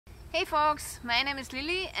Hey folks, my name is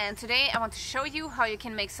Lilly and today I want to show you how you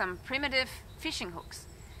can make some primitive fishing hooks.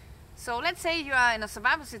 So let's say you are in a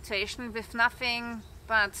survival situation with nothing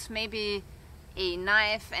but maybe a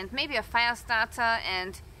knife and maybe a fire starter,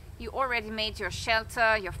 and you already made your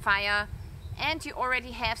shelter, your fire, and you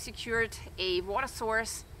already have secured a water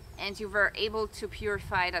source and you were able to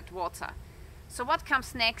purify that water. So what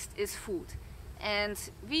comes next is food. And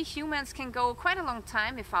we humans can go quite a long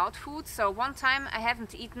time without food. So one time I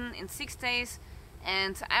haven't eaten in 6 days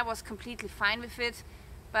and I was completely fine with it.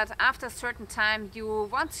 But after a certain time you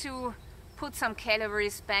want to put some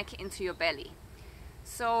calories back into your belly.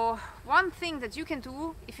 So one thing that you can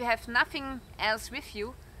do if you have nothing else with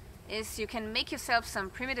you is you can make yourself some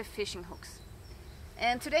primitive fishing hooks.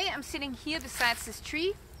 And today I'm sitting here beside this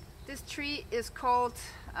tree. This tree is called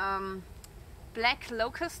black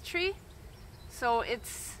locust tree. So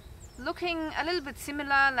it's looking a little bit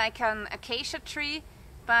similar like an acacia tree,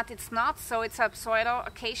 but it's not, so it's a pseudo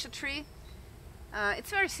acacia tree.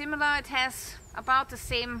 It's very similar, it has about the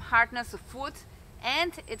same hardness of wood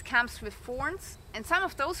and it comes with thorns. And some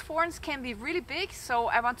of those thorns can be really big, so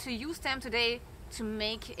I want to use them today to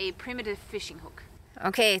make a primitive fishing hook.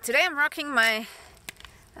 Okay, today I'm rocking my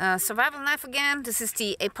survival knife again. This is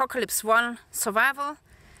the APO-1 Survival.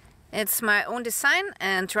 It's my own design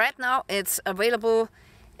and right now it's available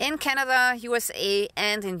in Canada, USA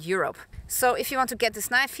and in Europe. So if you want to get this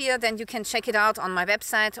knife here, then you can check it out on my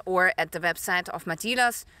website or at the website of my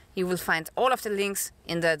dealers. You will find all of the links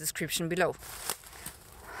in the description below.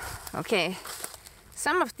 Okay,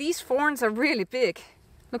 some of these thorns are really big.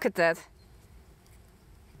 Look at that.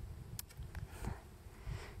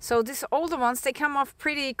 So these older ones, they come off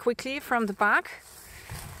pretty quickly from the bark.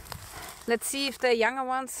 Let's see if the younger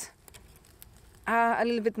ones are a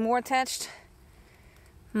little bit more attached.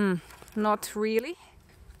 Not really.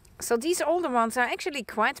 So these older ones are actually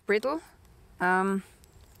quite brittle.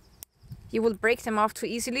 You will break them off too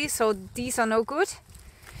easily, so these are no good.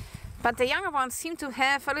 But the younger ones seem to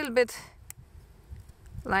have a little bit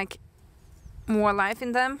like more life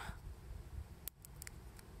in them.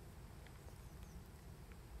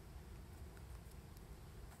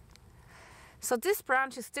 So this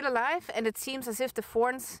branch is still alive and it seems as if the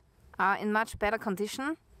thorns are in much better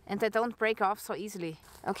condition and they don't break off so easily.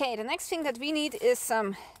 Okay, the next thing that we need is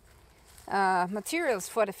some materials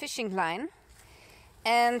for the fishing line.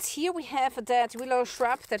 And here we have a dead willow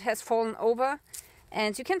shrub that has fallen over,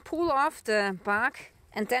 and you can pull off the bark,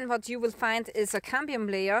 and then what you will find is a cambium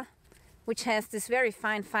layer which has these very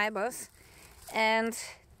fine fibers, and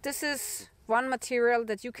this is one material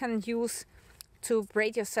that you can use to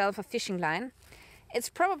braid yourself a fishing line. It's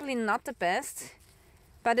probably not the best,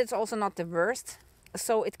 but it's also not the worst,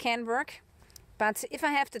 so it can work. But if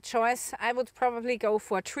I have the choice, I would probably go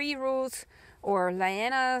for tree roots or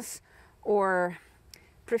lianas, or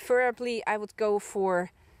preferably I would go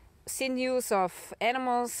for sinews of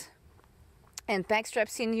animals and backstrap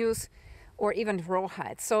sinews, or even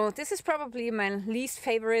rawhide. So this is probably my least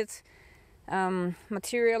favorite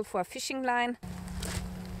material for a fishing line.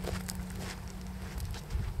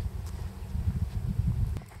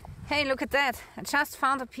 Hey, look at that! I just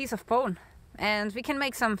found a piece of bone, and we can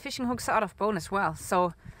make some fishing hooks out of bone as well.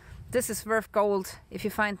 So this is worth gold if you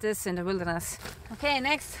find this in the wilderness. Okay,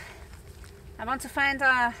 next I want to find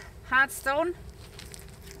a hard stone.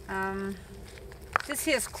 This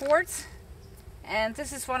here is quartz, and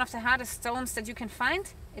this is one of the hardest stones that you can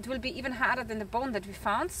find. It will be even harder than the bone that we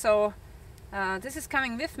found, so this is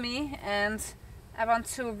coming with me and I want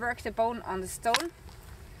to work the bone on the stone.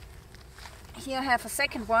 Here I have a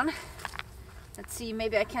second one. Let's see,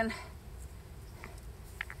 maybe I can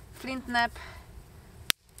flint knap.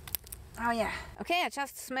 Oh yeah. Okay, I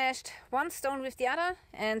just smashed one stone with the other,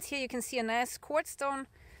 and here you can see a nice quartz stone,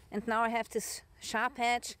 and now I have this sharp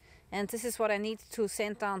edge, and this is what I need to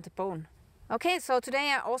sand down the bone. Okay, so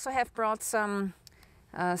today I also have brought some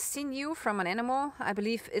sinew from an animal. I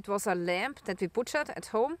believe it was a lamb that we butchered at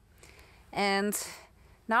home, and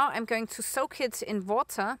now I'm going to soak it in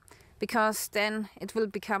water, because then it will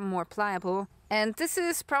become more pliable. And this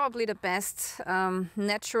is probably the best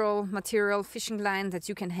natural material fishing line that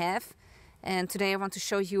you can have. And today I want to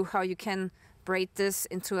show you how you can braid this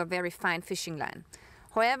into a very fine fishing line.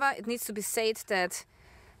 However, it needs to be said that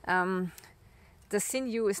the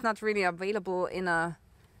sinew is not really available in a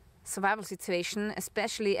survival situation,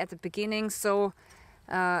 especially at the beginning. So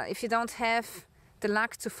if you don't have the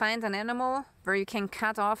luck to find an animal where you can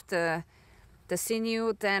cut off the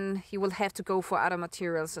sinew, then you will have to go for other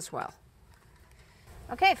materials as well.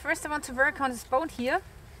 Okay, first I want to work on this bone here.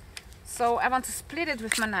 So I want to split it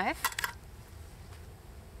with my knife.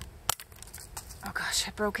 Oh gosh,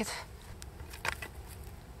 I broke it.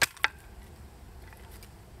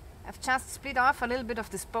 I've just split off a little bit of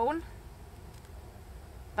this bone,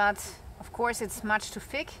 but of course it's much too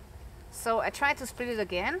thick, so I try to split it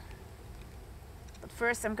again. But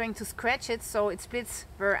first I'm going to scratch it so it splits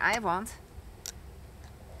where I want.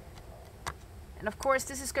 And of course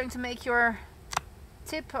this is going to make your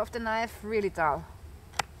tip of the knife really dull.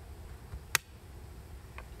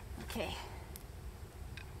 Okay,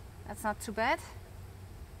 that's not too bad.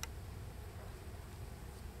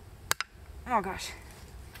 Oh gosh.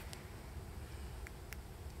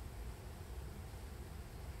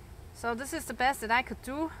 So this is the best that I could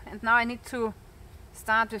do, and now I need to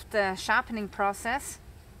start with the sharpening process.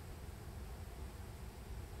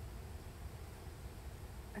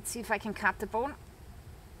 Let's see if I can cut the bone.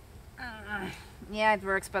 Yeah, it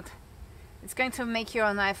works, but it's going to make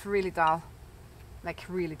your knife really dull. Like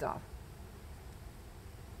really dull.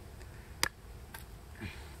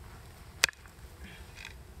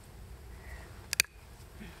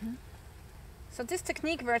 So this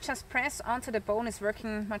technique where I just press onto the bone is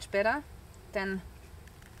working much better than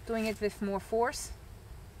doing it with more force.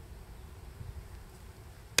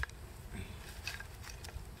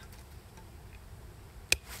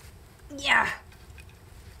 Yeah!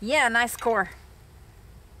 Yeah, nice core.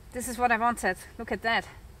 This is what I wanted. Look at that.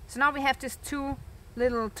 So now we have these two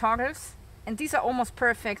little toggles, and these are almost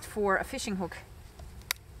perfect for a fishing hook.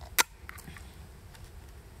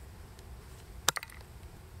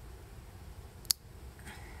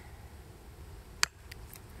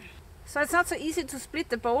 So it's not so easy to split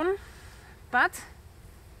the bone, but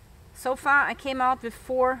so far I came out with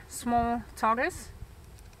 4 small toggles.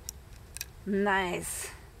 Nice.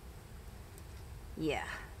 Yeah,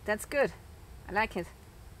 that's good. I like it.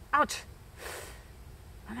 Ouch!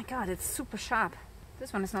 Oh my god, it's super sharp.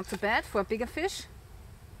 This one is not too bad for a bigger fish.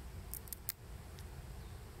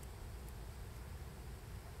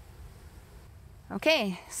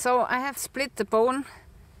 Okay, so I have split the bone,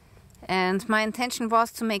 and my intention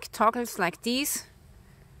was to make toggles like these.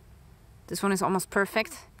 This one is almost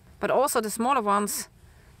perfect, but also the smaller ones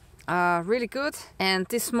are really good, and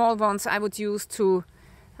these small ones I would use to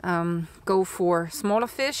go for smaller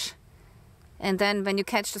fish. And then when you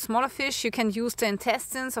catch the smaller fish, you can use the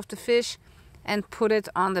intestines of the fish and put it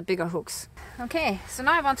on the bigger hooks. Okay, so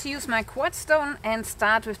now I want to use my quartz stone and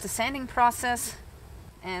start with the sanding process.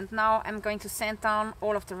 And now I'm going to sand down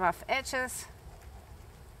all of the rough edges,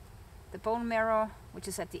 the bone marrow, which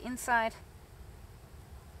is at the inside.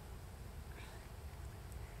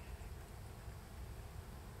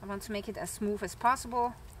 I want to make it as smooth as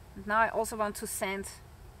possible. And now I also want to sand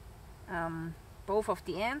both of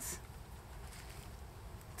the ends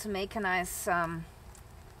to make a nice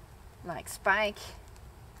like spike.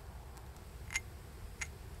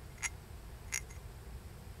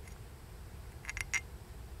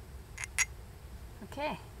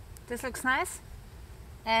 Okay, this looks nice.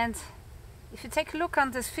 And if you take a look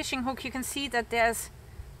on this fishing hook, you can see that there's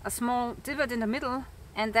a small divot in the middle,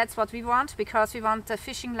 and that's what we want, because we want the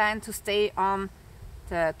fishing line to stay on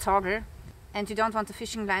the toggle and you don't want the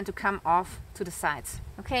fishing line to come off to the sides.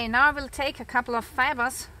 Okay, now I will take a couple of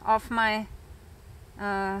fibers of my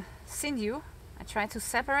sinew. I try to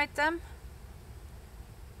separate them.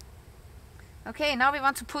 Okay, now we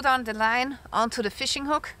want to put on the line onto the fishing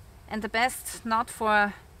hook, and the best knot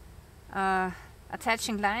for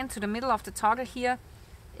attaching line to the middle of the toggle here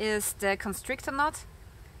is the constrictor knot.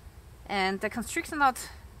 And the constrictor knot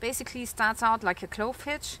basically starts out like a clove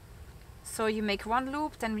hitch. So you make one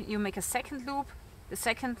loop, then you make a second loop. The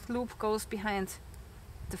second loop goes behind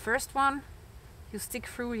the first one. You stick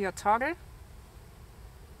through your toggle.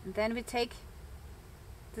 And then we take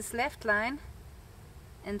this left line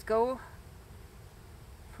and go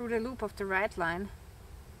through the loop of the right line.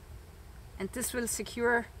 And this will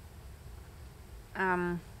secure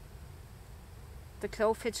the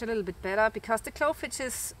clove hitch a little bit better, because the clove hitch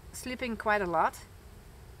is slipping quite a lot.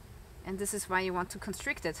 And this is why you want to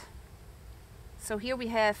constrict it. So here we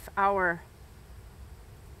have our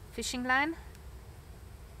fishing line,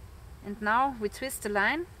 and now we twist the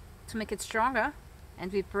line to make it stronger,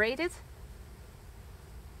 and we braid it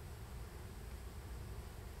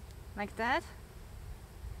like that.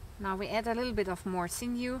 Now we add a little bit of more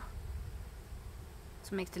sinew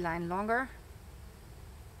to make the line longer.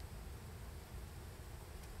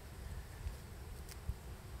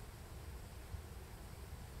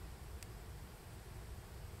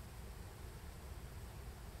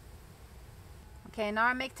 Okay, now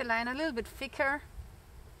I make the line a little bit thicker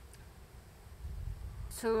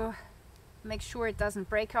to make sure it doesn't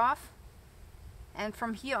break off. and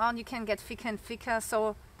from here on you can get thicker and thicker.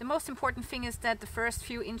 So the most important thing is that the first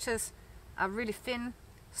few inches are really thin,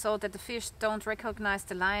 so that the fish don't recognize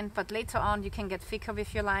the line, but later on you can get thicker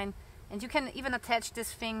with your line, and you can even attach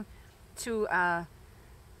this thing to a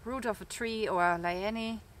root of a tree or a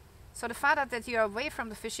liane. So the farther that you are away from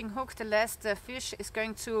the fishing hook, the less the fish is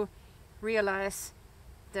going to realize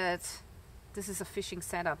that this is a fishing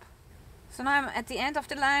setup. So now I'm at the end of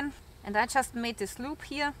the line, and I just made this loop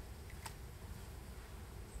here.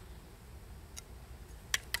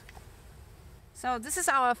 So this is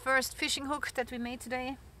our first fishing hook that we made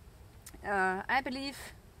today. I believe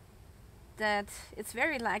that it's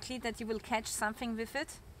very likely that you will catch something with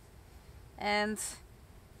it. And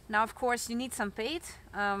now of course you need some bait.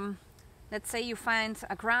 Let's say you find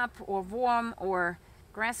a crab or worm or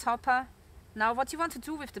grasshopper. Now what you want to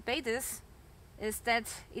do with the bait is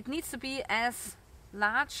that it needs to be as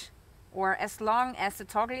large or as long as the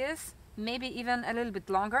toggle is, maybe even a little bit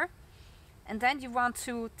longer. And then you want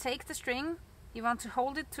to take the string, you want to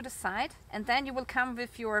hold it to the side, and then you will come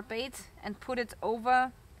with your bait and put it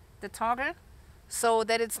over the toggle so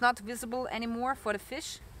that it's not visible anymore for the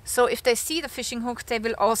fish. So if they see the fishing hook, they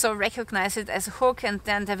will also recognize it as a hook, and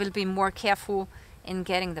then they will be more careful in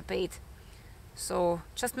getting the bait. So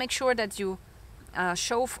just make sure that you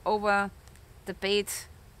shove over the bait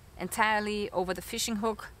entirely over the fishing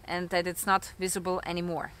hook and that it's not visible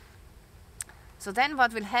anymore. So then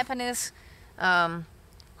what will happen is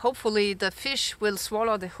hopefully the fish will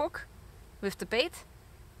swallow the hook with the bait,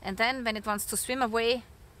 and then when it wants to swim away,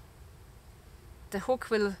 the hook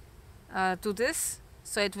will do this,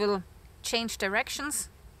 so it will change directions,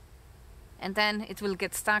 and then it will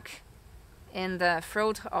get stuck in the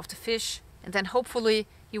throat of the fish, and then hopefully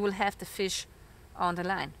you will have the fish on the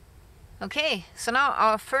line. Okay, so now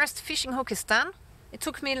our first fishing hook is done. It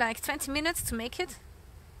took me like 20 minutes to make it,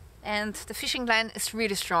 and the fishing line is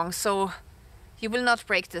really strong, so you will not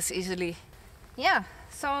break this easily. Yeah,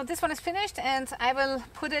 so this one is finished, and I will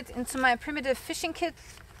put it into my primitive fishing kit.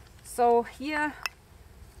 So here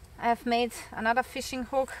I have made another fishing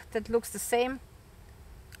hook that looks the same,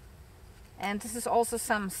 and this is also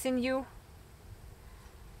some sinew.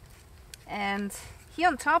 And here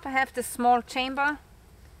on top I have this small chamber,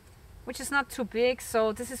 which is not too big.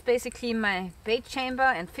 So this is basically my bait chamber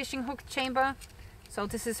and fishing hook chamber. So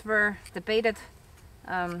this is where the baited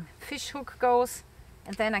fish hook goes,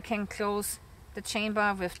 and then I can close the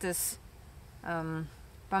chamber with this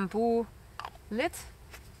bamboo lid.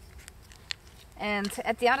 And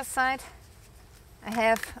at the other side I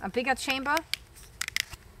have a bigger chamber,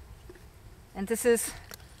 and this is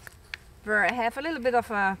where I have a little bit of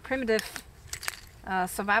a primitive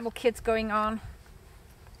survival kit going on.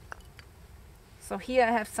 So here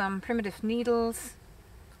I have some primitive needles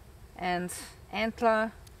and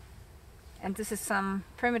antler, and this is some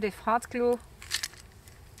primitive hot glue,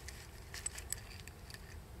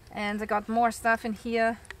 and I got more stuff in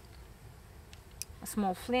here, a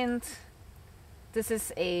small flint. This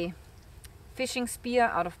is a fishing spear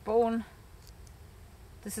out of bone.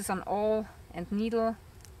 This is an awl and needle,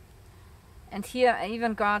 and here I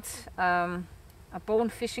even got a bone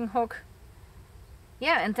fishing hook.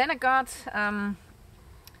 Yeah, and then I got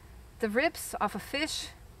the ribs of a fish,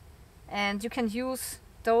 and you can use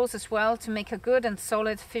those as well to make a good and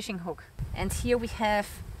solid fishing hook. And here we have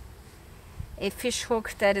a fish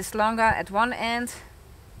hook that is longer at one end,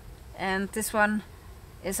 and this one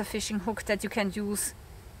is a fishing hook that you can use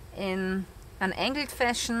in an angled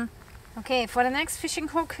fashion. Okay, for the next fishing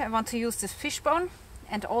hook I want to use this fish bone,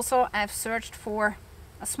 and also I've searched for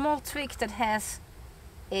a small twig that has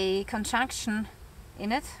a conjunction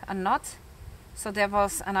in it, a knot. So there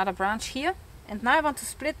was another branch here, and now I want to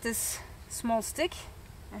split this small stick.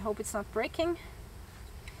 I hope it's not breaking.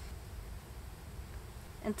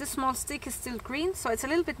 And this small stick is still green, so it's a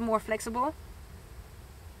little bit more flexible.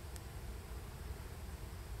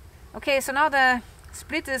 Okay, so now the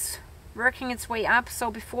split is working its way up. So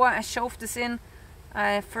before I shove this in,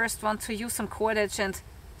 I first want to use some cordage and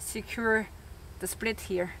secure the split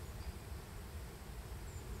here.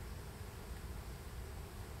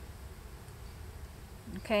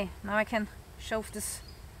 Okay, now I can shove this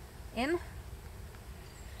in.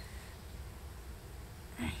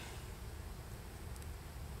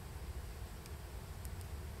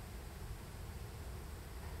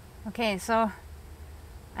 Okay, so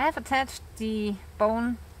I have attached the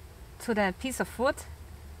bone to the piece of wood,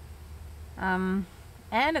 and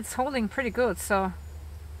it's holding pretty good, so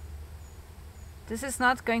this is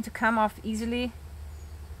not going to come off easily.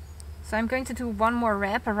 So I'm going to do one more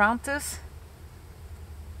wrap around this.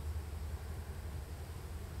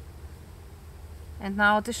 And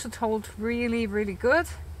now this should hold really, really good.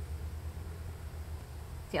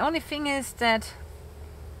 The only thing is that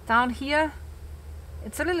down here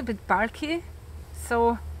it's a little bit bulky,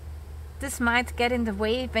 so this might get in the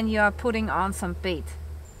way when you are putting on some bait.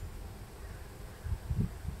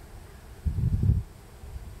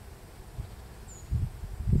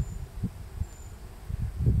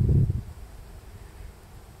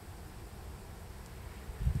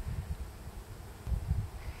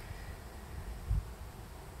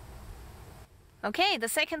 Okay, the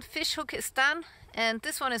second fish hook is done, and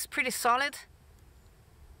this one is pretty solid,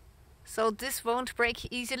 so this won't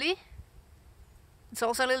break easily. It's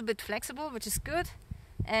also a little bit flexible, which is good,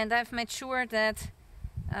 and I've made sure that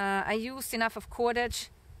I used enough of cordage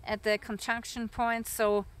at the conjunction point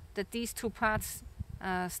so that these two parts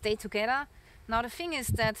stay together. Now the thing is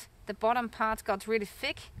that the bottom part got really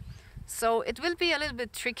thick, so it will be a little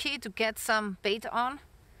bit tricky to get some bait on.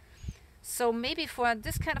 So maybe for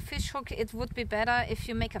this kind of fish hook it would be better if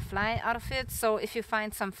you make a fly out of it. So if you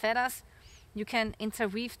find some feathers, you can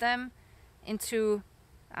interweave them into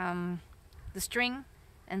the string,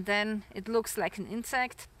 and then it looks like an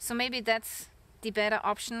insect. So maybe that's the better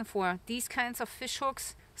option for these kinds of fish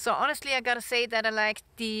hooks. So honestly, I gotta say that I like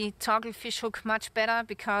the toggle fish hook much better,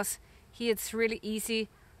 because here it's really easy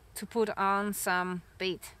to put on some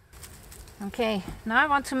bait. Okay, now I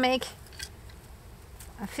want to make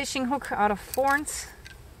a fishing hook out of thorns.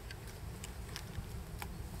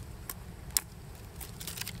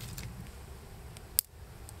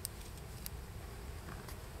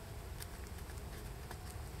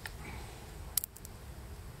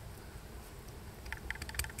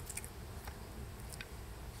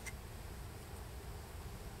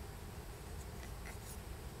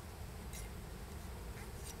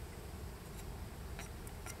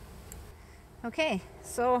 Okay,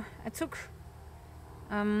 so I took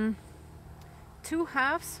 2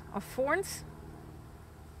 halves of thorns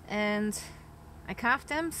and I carved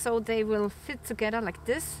them so they will fit together like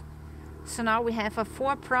this. So now we have a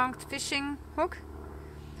 4-pronged fishing hook,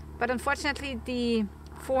 but unfortunately the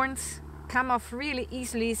thorns come off really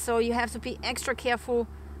easily, so you have to be extra careful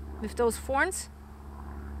with those thorns.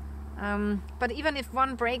 But even if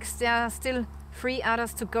one breaks, there are still 3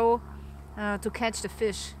 others to go to catch the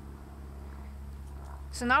fish.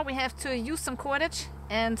 So now we have to use some cordage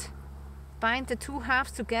and bind the 2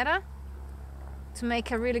 halves together to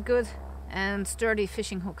make a really good and sturdy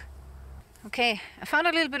fishing hook. Okay, I found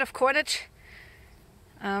a little bit of cordage.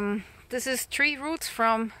 This is tree roots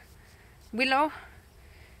from willow,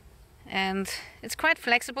 and it's quite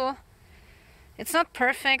flexible. It's not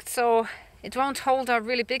perfect, so it won't hold a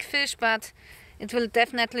really big fish, but it will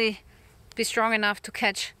definitely be strong enough to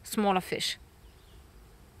catch smaller fish.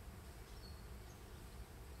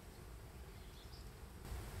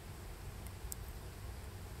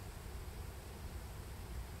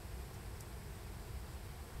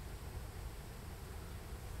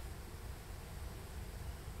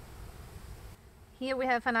 Here we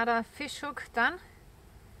have another fish hook done.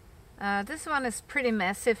 This one is pretty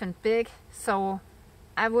massive and big, so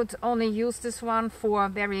I would only use this one for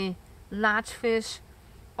very large fish.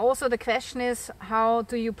 Also the question is, how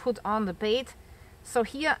do you put on the bait? So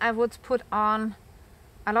here I would put on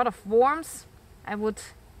a lot of worms. I would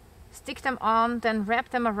stick them on, then wrap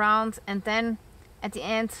them around, and then at the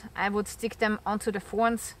end I would stick them onto the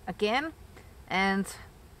thorns again. And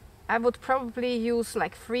I would probably use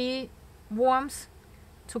like 3 worms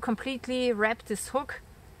to completely wrap this hook,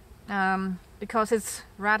 because it's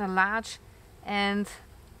rather large and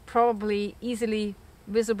probably easily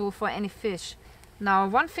visible for any fish. Now,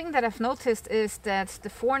 one thing that I've noticed is that the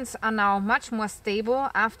thorns are now much more stable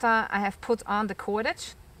after I have put on the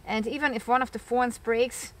cordage, and even if one of the thorns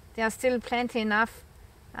breaks, there are still plenty enough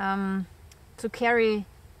to carry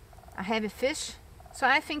a heavy fish. So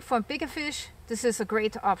I think for bigger fish this is a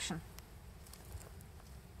great option.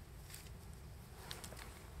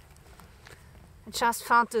 I just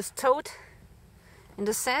found this toad in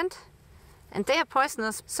the sand, and they are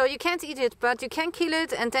poisonous, so you can't eat it, but you can kill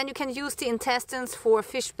it, and then you can use the intestines for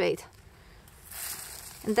fish bait.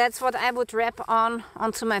 And that's what I would wrap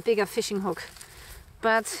onto my bigger fishing hook.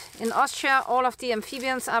 But in Austria all of the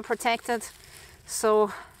amphibians are protected,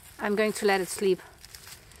 so I'm going to let it sleep.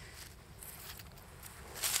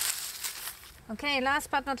 Okay, last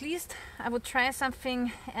but not least, I would try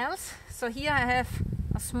something else. So here I have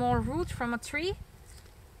a small root from a tree,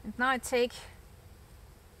 and now I take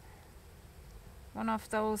one of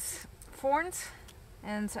those thorns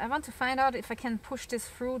and I want to find out if I can push this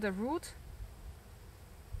through the root.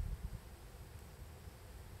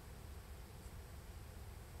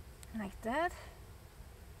 Like that.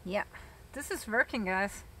 Yeah, this is working,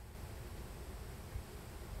 guys.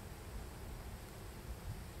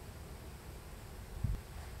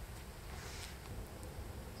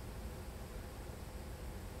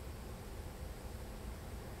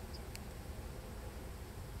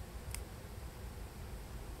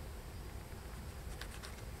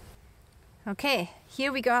 Okay,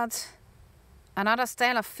 here we got another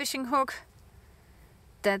style of fishing hook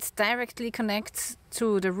that directly connects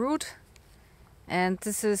to the root, and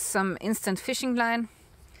this is some instant fishing line.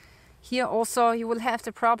 Here also you will have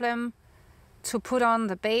the problem to put on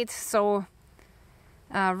the bait, so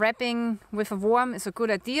wrapping with a worm is a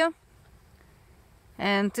good idea,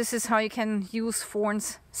 and this is how you can use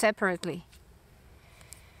thorns separately.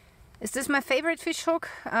 Is this my favorite fish hook?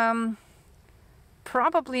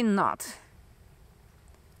 Probably not.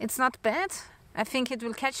 It's not bad. I think it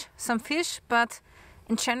will catch some fish, but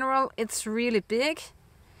in general it's really big,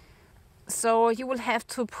 so you will have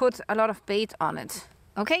to put a lot of bait on it.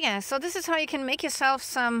 Okay guys, so this is how you can make yourself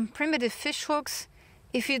some primitive fish hooks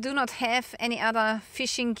if you do not have any other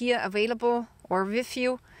fishing gear available or with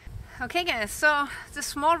you. Okay guys, so the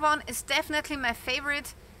small one is definitely my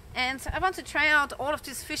favorite, and I want to try out all of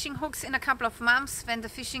these fishing hooks in a couple of months when the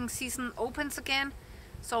fishing season opens again.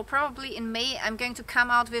 So probably in May I'm going to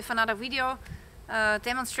come out with another video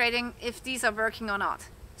demonstrating if these are working or not.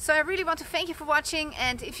 So I really want to thank you for watching,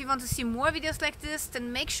 and if you want to see more videos like this,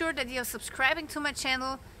 then make sure that you're subscribing to my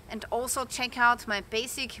channel, and also check out my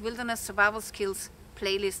basic wilderness survival skills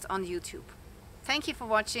playlist on YouTube. Thank you for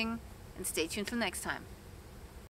watching, and stay tuned till next time.